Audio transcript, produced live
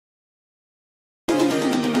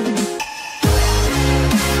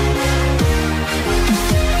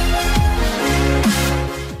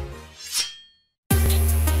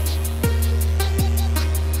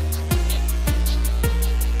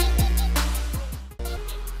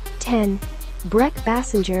10. Brec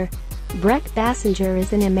Bassinger. Brec Bassinger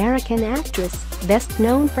is an American actress, best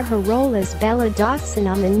known for her role as Bella Dawson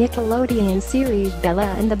on the Nickelodeon series Bella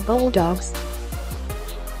and the Bulldogs.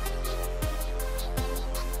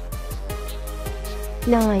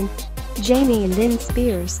 9. Jamie Lynn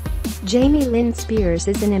Spears. Jamie Lynn Spears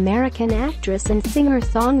is an American actress and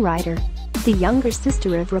singer-songwriter. The younger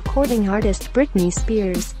sister of recording artist Britney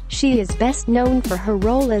Spears, she is best known for her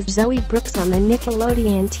role as Zoe Brooks on the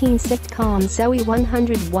Nickelodeon teen sitcom Zoe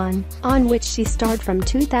 101, on which she starred from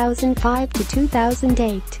 2005 to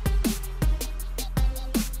 2008.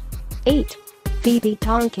 8. Phoebe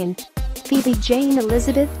Tonkin. Phoebe Jane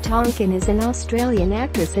Elizabeth Tonkin is an Australian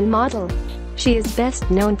actress and model. She is best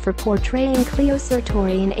known for portraying Cleo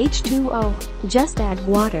Sartori in H2O, Just Add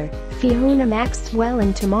Water, Fiona Maxwell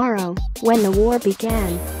in Tomorrow, When the War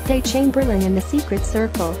Began, Day Chamberlain in The Secret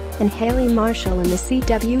Circle, and Haley Marshall in the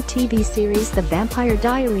CW TV series The Vampire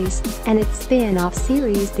Diaries, and its spin-off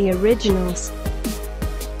series The Originals.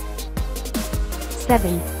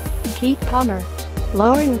 7. Keke Palmer.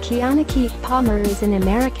 Lauren Kiana Keke Palmer is an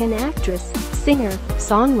American actress, singer,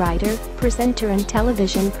 songwriter, presenter and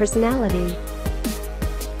television personality.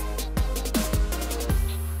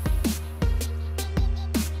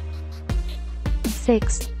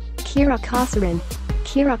 6. Kira Kosarin.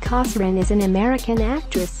 Kira Kosarin is an American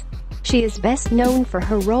actress. She is best known for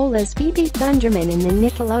her role as Phoebe Thunderman in the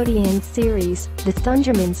Nickelodeon series, The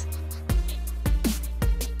Thundermans.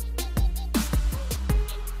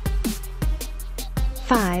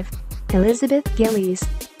 5. Elizabeth Gillies.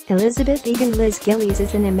 Elizabeth Egan Liz Gillies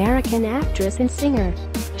is an American actress and singer.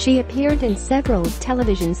 She appeared in several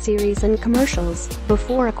television series and commercials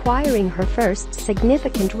before acquiring her first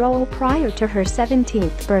significant role prior to her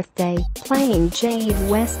 17th birthday, playing Jade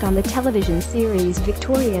West on the television series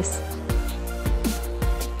Victorious.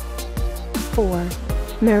 4.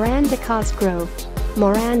 Miranda Cosgrove.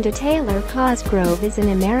 Miranda Taylor Cosgrove is an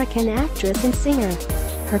American actress and singer.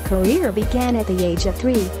 Her career began at the age of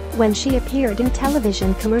 3, when she appeared in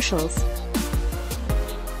television commercials.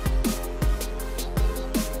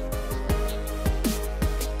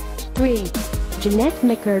 3. Jeanette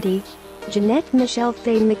McCurdy. Jeanette Michelle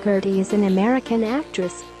Faye McCurdy is an American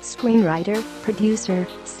actress, screenwriter, producer,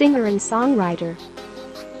 singer and songwriter.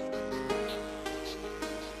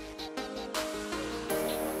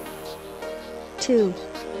 2.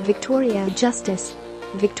 Victoria Justice.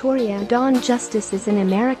 Victoria Dawn Justice is an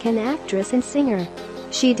American actress and singer.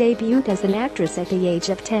 She debuted as an actress at the age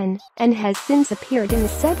of 10 and has since appeared in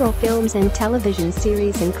several films and television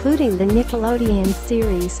series including the Nickelodeon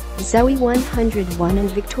series Zoe 101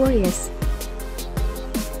 and Victorious.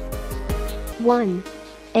 1.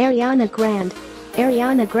 Ariana Grande.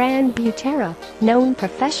 Ariana Grande Butera, known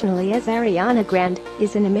professionally as Ariana Grande,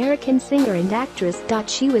 is an American singer and actress.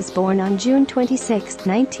 She was born on June 26,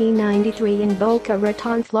 1993 in Boca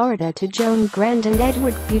Raton, Florida to Joan Grande and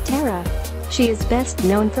Edward Butera. She is best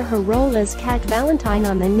known for her role as Cat Valentine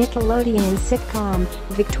on the Nickelodeon sitcom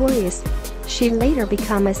Victorious. She later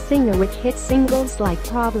became a singer with hit singles like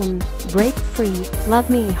Problem, Break Free, Love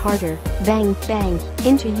Me Harder, Bang Bang,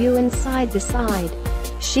 Into You and Side to Side.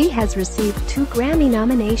 She has received 2 Grammy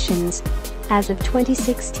nominations. As of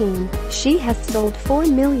 2016, she has sold 4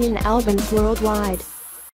 million albums worldwide.